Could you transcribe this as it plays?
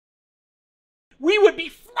we would be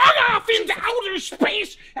flung off into outer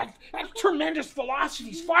space at tremendous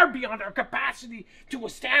velocities far beyond our capacity to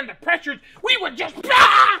withstand the pressures. We would just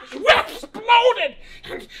exploded,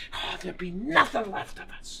 and there'd be nothing left of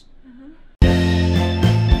us.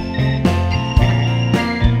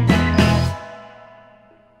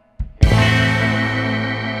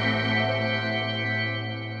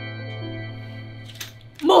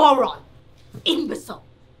 Moron! Imbecile!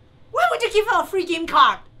 Why would you give out a free game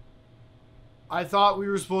card? I thought we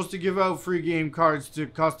were supposed to give out free game cards to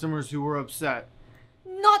customers who were upset.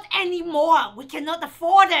 Not anymore! We cannot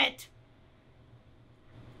afford it!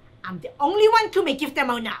 I'm the only one who may give them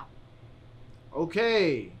out now.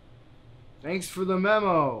 Okay. Thanks for the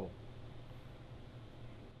memo.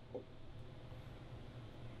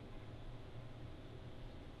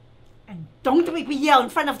 And don't make me yell in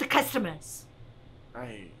front of the customers.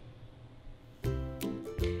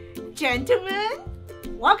 Gentlemen,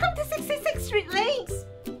 welcome to 66th Street Links.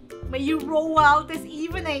 May you roll well this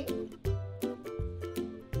evening.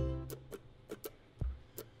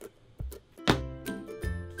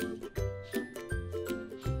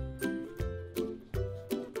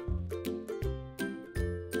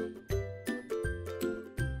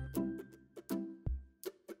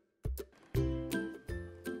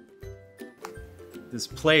 This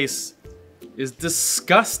place is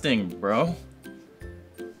disgusting, bro.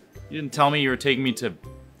 You didn't tell me you were taking me to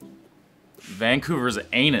Vancouver's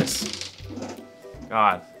anus.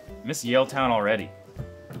 God, I miss Yaletown already.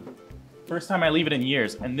 First time I leave it in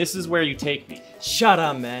years, and this is where you take me. Shut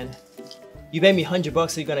up, man. You paid me $100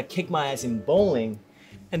 so you're gonna kick my ass in bowling.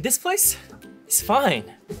 And this place is fine.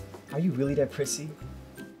 Are you really that prissy?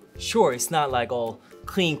 Sure, it's not like all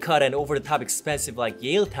clean cut and over the top expensive like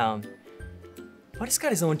Yaletown. But it's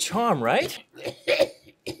got its own charm, right?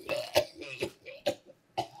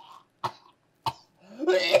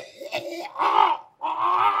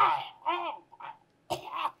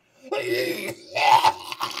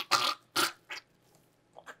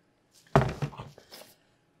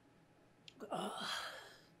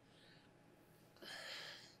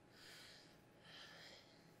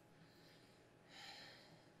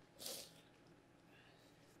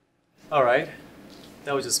 All right,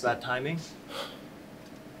 that was just bad timing.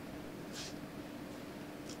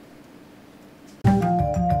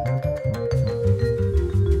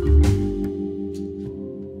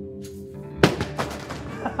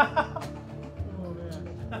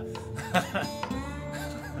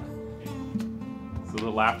 So the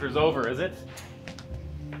laughter's over, is it?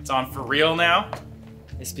 It's on for real now?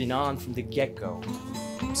 It's been on from the get-go.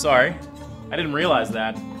 I'm sorry. I didn't realize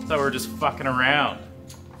that. I thought we were just fucking around.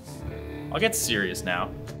 I'll get serious now.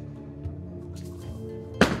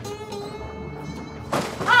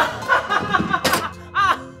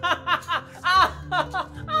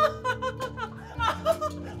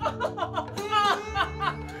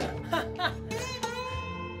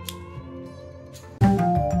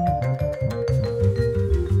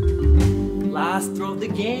 Last throw of the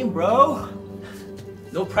game, bro.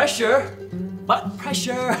 No pressure, but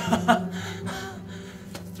pressure.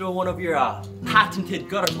 Throw one of your patented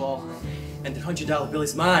gutter ball, and the $100 bill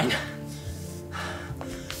is mine.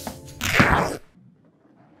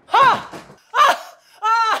 Ha!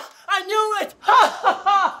 I knew it!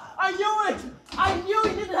 I knew it! I knew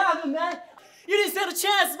you didn't have it, man! You didn't stand a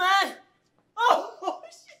chance, man! Oh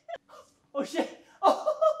shit! Oh shit!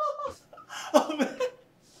 Oh man!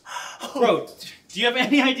 Bro, do you have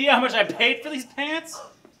any idea how much I paid for these pants?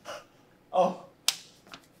 Oh.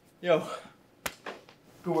 Yo.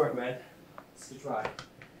 Good work, man. It's a good try.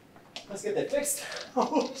 Let's get that fixed.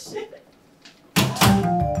 Oh shit.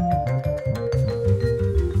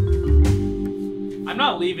 I'm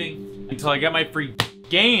not leaving until I get my free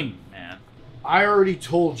game, man. I already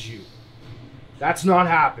told you. That's not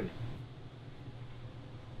happening.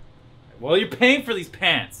 Well, you're paying for these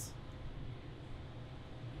pants.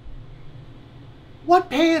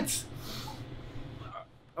 What pants?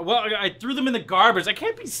 Well, I threw them in the garbage. I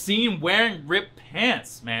can't be seen wearing ripped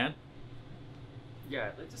pants, man.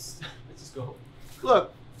 Yeah, let's just go.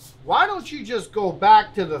 Look, why don't you just go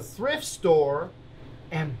back to the thrift store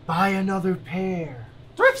and buy another pair?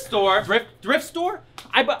 Thrift store? Thrift store?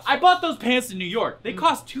 I bought those pants in New York. They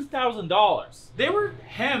cost $2,000. They were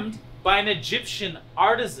hemmed by an Egyptian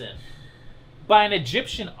artisan.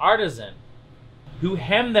 Who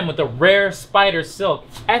hemmed them with a rare spider silk,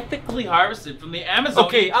 ethically harvested from the Amazon.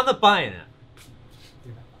 Okay, I'm not buying it.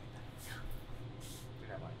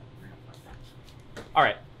 All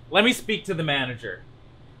right, let me speak to the manager.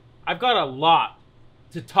 I've got a lot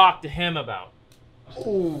to talk to him about.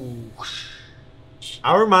 Oh.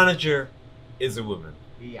 Our manager is a woman.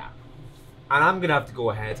 Yeah. And I'm gonna have to go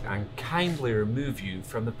ahead and kindly remove you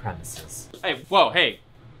from the premises. Hey, whoa, hey.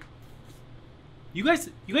 You guys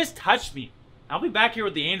touched me. I'll be back here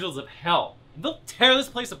with the angels of hell. And they'll tear this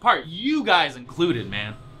place apart. You guys included,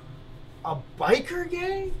 man. A biker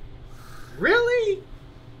gang? Really?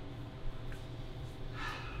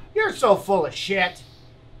 You're so full of shit.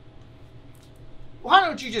 Why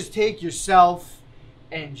don't you just take yourself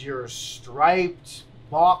and your striped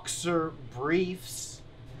boxer briefs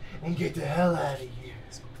and get the hell out of here?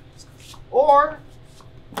 Or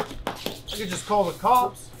I could just call the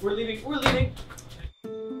cops. We're leaving. We're leaving.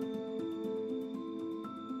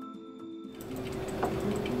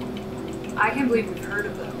 I can't believe we've heard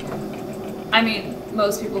of them. I mean,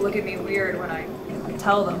 most people look at me weird when I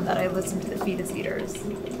tell them that I listen to the Fetus Eaters.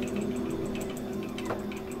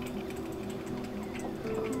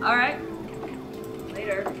 Alright.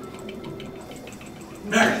 Later.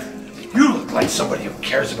 Meredith, you look like somebody who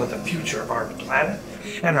cares about the future of our planet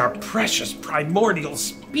and our precious primordial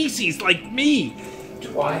species like me.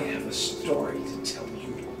 Do I have a story to tell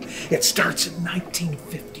you? It starts in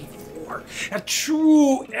 1954, a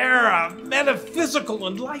true era of metaphysical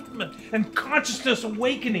enlightenment and consciousness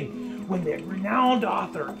awakening, when the renowned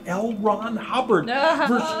author L. Ron Hubbard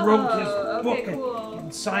first wrote his book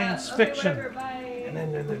in science fiction. And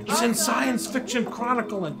then it's in Science Fiction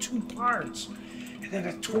Chronicle in 2 parts. And then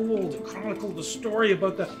it chronicled the story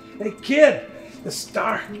about the kid, the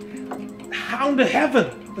star, Hound of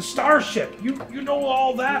Heaven, the starship. You know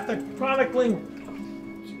all that, the chronicling.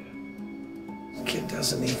 The kid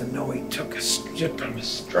doesn't even know he took a sip from a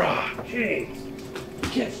straw. Jeez,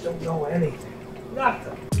 kids don't know anything,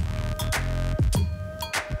 nothing.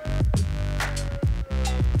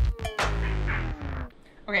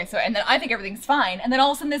 Okay, so, and then I think everything's fine, and then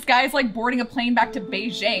all of a sudden this guy's like boarding a plane back to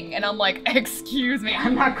Beijing, and I'm like, excuse me,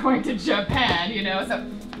 I'm not going to Japan, you know, so.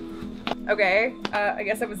 Okay, I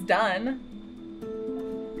guess I was done.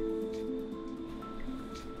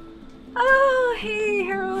 Oh, hey,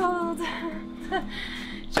 Harold.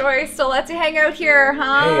 Joy still lets you hang out here,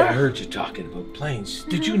 huh? Hey, I heard you talking about planes.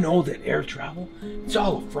 Did you know that air travel, it's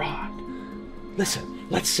all a fraud? Listen,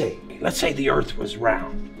 let's say the Earth was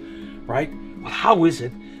round, right? Well, how is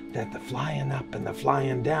it that the flying up and the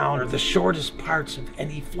flying down are the shortest parts of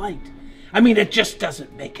any flight? I mean, it just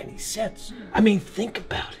doesn't make any sense. I mean, think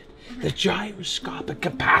about it. The gyroscopic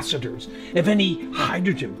capacitors of any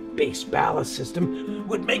hydrogen-based ballast system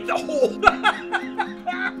would make the whole...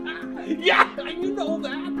 Yeah, you know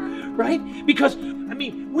that, right? Because, I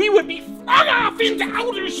mean, we would be flung off into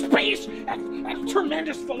outer space at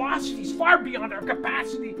tremendous velocities far beyond our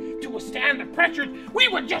capacity to withstand the pressures. We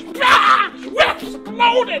would just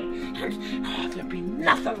exploded, and there'd be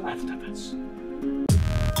nothing left of us.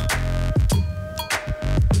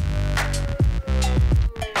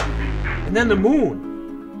 And then the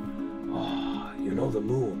moon. Oh, you know the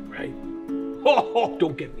moon, right? Oh,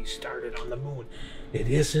 don't get me started on the moon. It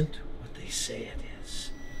isn't what they say it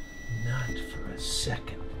is. Not for a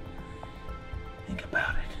second. Think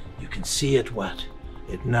about it. You can see it what?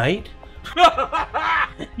 At night?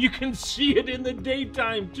 You can see it in the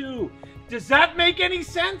daytime too. Does that make any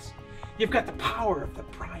sense? You've got the power of the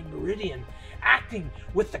prime meridian acting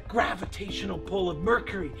with the gravitational pull of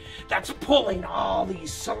Mercury that's pulling all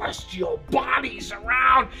these celestial bodies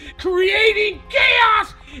around, creating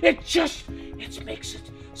chaos. It makes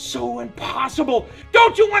it so impossible.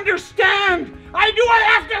 Don't you understand? I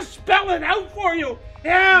have to spell it out for you.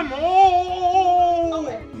 M-O.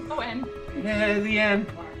 O-N. Yeah, the N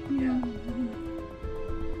part. Yeah.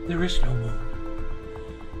 There is no moon.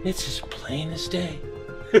 It's as plain as day.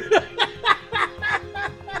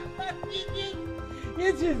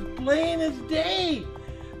 It's as plain as day.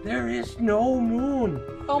 There is no moon.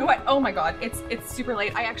 Oh my god, it's super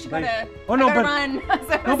late. I actually gotta, run.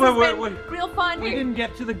 So real fun. We didn't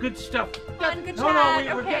get to the good stuff. Good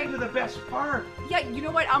chat. We're getting to the best part. Yeah, you know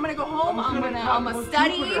what? I'm gonna go home. I'm gonna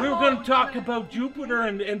study. Jupiter. We were gonna talk about Jupiter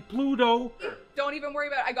and Pluto. Don't even worry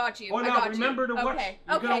about it. I got you. Remember to watch. Okay.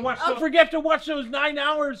 You're gonna watch. Don't forget to watch those 9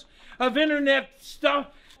 hours of internet stuff.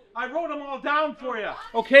 I wrote them all down for you.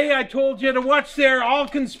 Okay, I told you to watch there.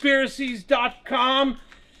 allconspiracies.com.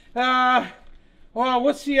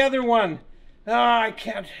 What's the other one? I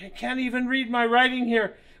can't even read my writing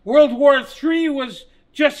here. World War III was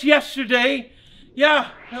just yesterday. Yeah.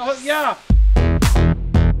 Yeah.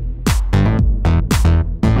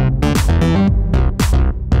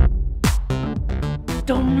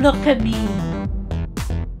 Don't look at me.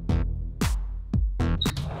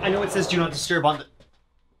 I know it says do not disturb on the...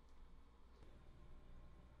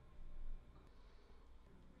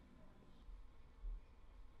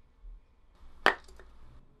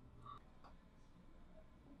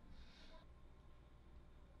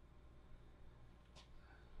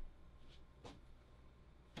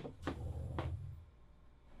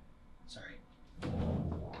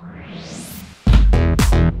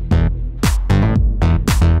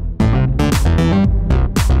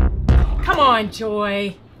 on,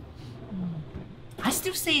 Joy. I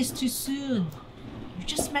still say it's too soon. You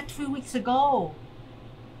just met 3 weeks ago.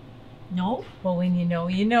 No? Well, when you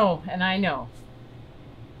know, and I know.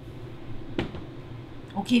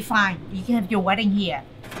 Okay, fine. You can have your wedding here.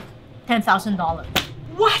 $10,000.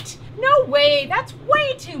 What? No way. That's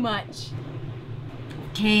way too much.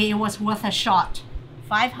 Okay, it was worth a shot.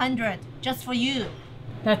 500 just for you.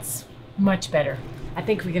 That's much better. I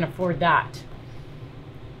think we can afford that.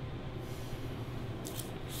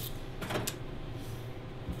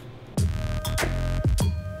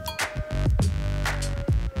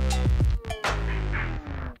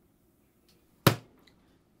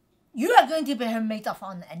 You are going to be her maid of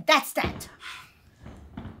honor, and that's that.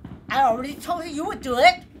 I already told you would do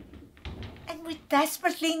it. And we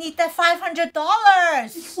desperately need that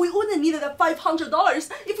 $500. We wouldn't need that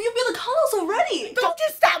 $500 if you built the colors already. Don't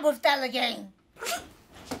you start with that again.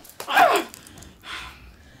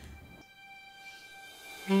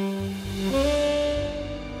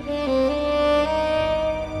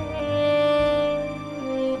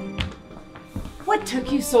 What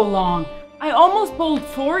took you so long? I almost bowled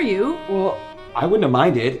for you. Well, I wouldn't have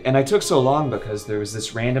minded, and I took so long because there was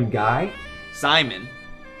this random guy, Simon.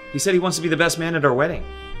 He said he wants to be the best man at our wedding.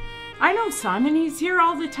 I know Simon, he's here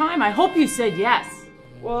all the time. I hope you said yes.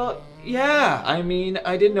 Well, yeah, I mean,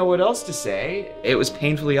 I didn't know what else to say. It was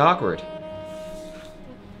painfully awkward.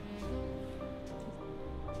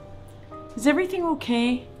 Is everything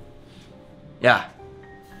okay? Yeah.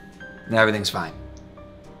 Now everything's fine.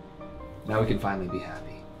 Now we can finally be happy.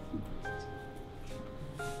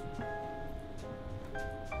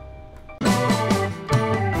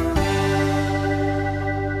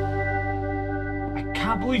 I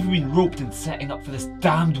can't believe we've been roped in setting up for this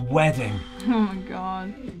damned wedding. Oh my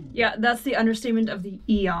god. Yeah, that's the understatement of the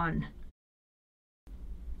eon.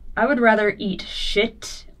 I would rather eat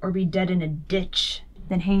shit or be dead in a ditch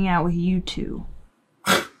than hanging out with you two.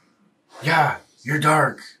 Yeah, you're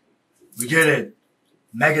dark. We get it.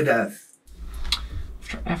 Megadeth.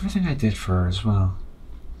 After everything I did for her as well.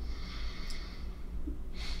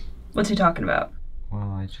 What's he talking about?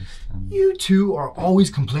 Well, I just... You two are always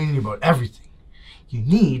complaining about everything. You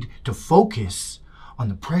need to focus on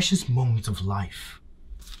the precious moments of life.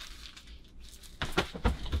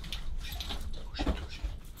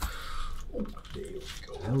 Oh, there we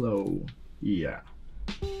go. Hello. Yeah.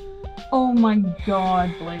 Oh my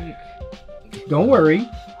god, Blake. Don't worry.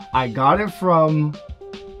 I got it from...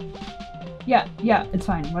 Yeah, it's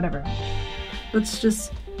fine, whatever. Let's do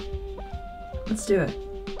it.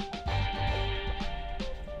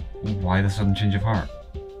 Why the sudden change of heart?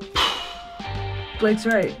 Blake's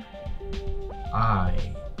right.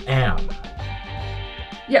 I am.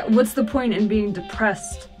 Yeah, what's the point in being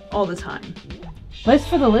depressed all the time? Life's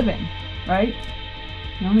for the living, right?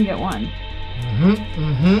 You only get one.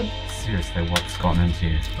 Seriously, what's gotten into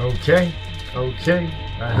you? Okay.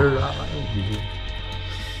 I heard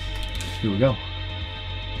Here we go.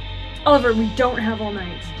 Oliver, we don't have all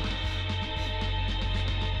night.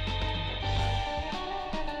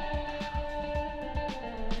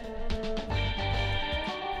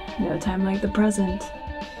 No time like the present.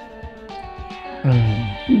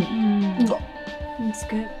 That's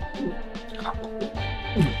good.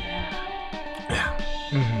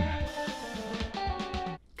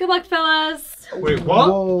 Good luck, fellas. Wait, what?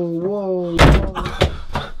 Whoa.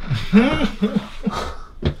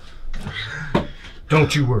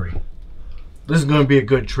 Don't you worry. This is gonna be a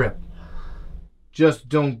good trip. Just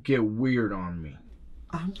don't get weird on me.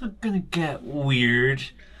 I'm not gonna get weird.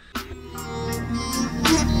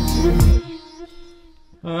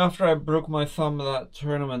 After I broke my thumb at that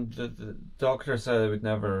tournament, the doctor said I would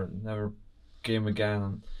never game again.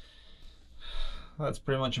 And that's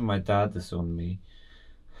pretty much when my dad disowned me.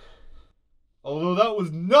 Although that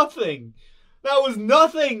was nothing! That was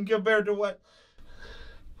nothing compared to what...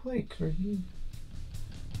 Blake, are you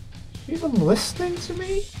even listening to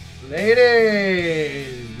me?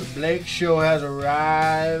 Ladies, the Blake show has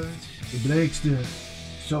arrived. The Blakester,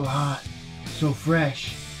 so hot, so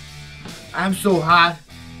fresh. I'm so hot,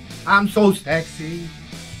 I'm so sexy.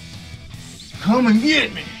 Come and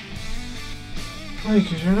get me.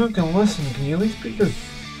 Blake, if you're not gonna listen, can you at least put your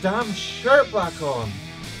damn shirt back on?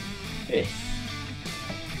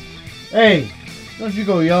 Hey, don't you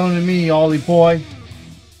go yelling at me, Ollie boy.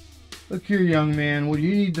 Look here, young man, what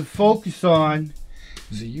you need to focus on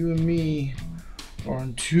is that you and me are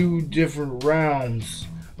on two different realms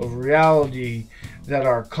of reality that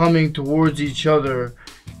are coming towards each other.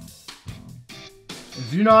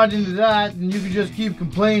 If you're not into that, then you can just keep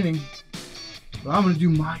complaining. But I'm gonna do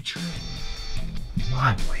my trip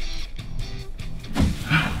my way.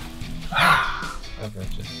 Whatever,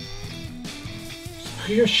 just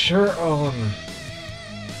put your shirt on.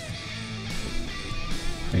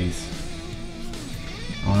 Please.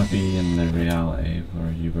 I want to be in the reality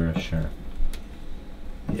where you wear a shirt.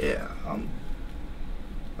 Yeah, I'm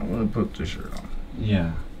gonna put the shirt on.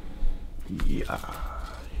 Yeah. Yeah.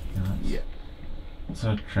 Yeah. It's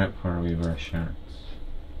a trip where we wear shirts.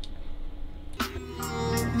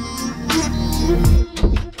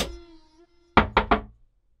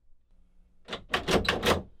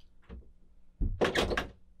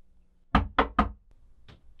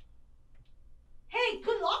 Hey,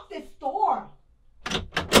 good lock this door.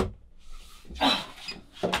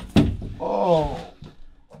 Oh.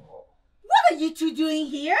 What are you two doing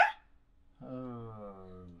here?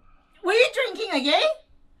 Were you drinking again?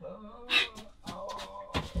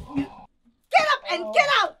 Get up and get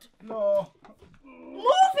out! No.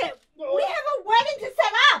 Move it! We have a wedding to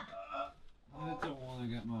set up! I don't want to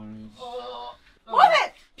get married. Move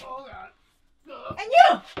it! And you!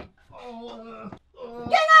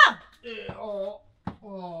 Get up!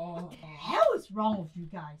 What the hell is wrong with you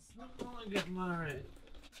guys? I don't want to get married.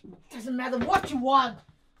 Doesn't matter what you want.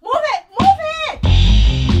 Move it! Move it!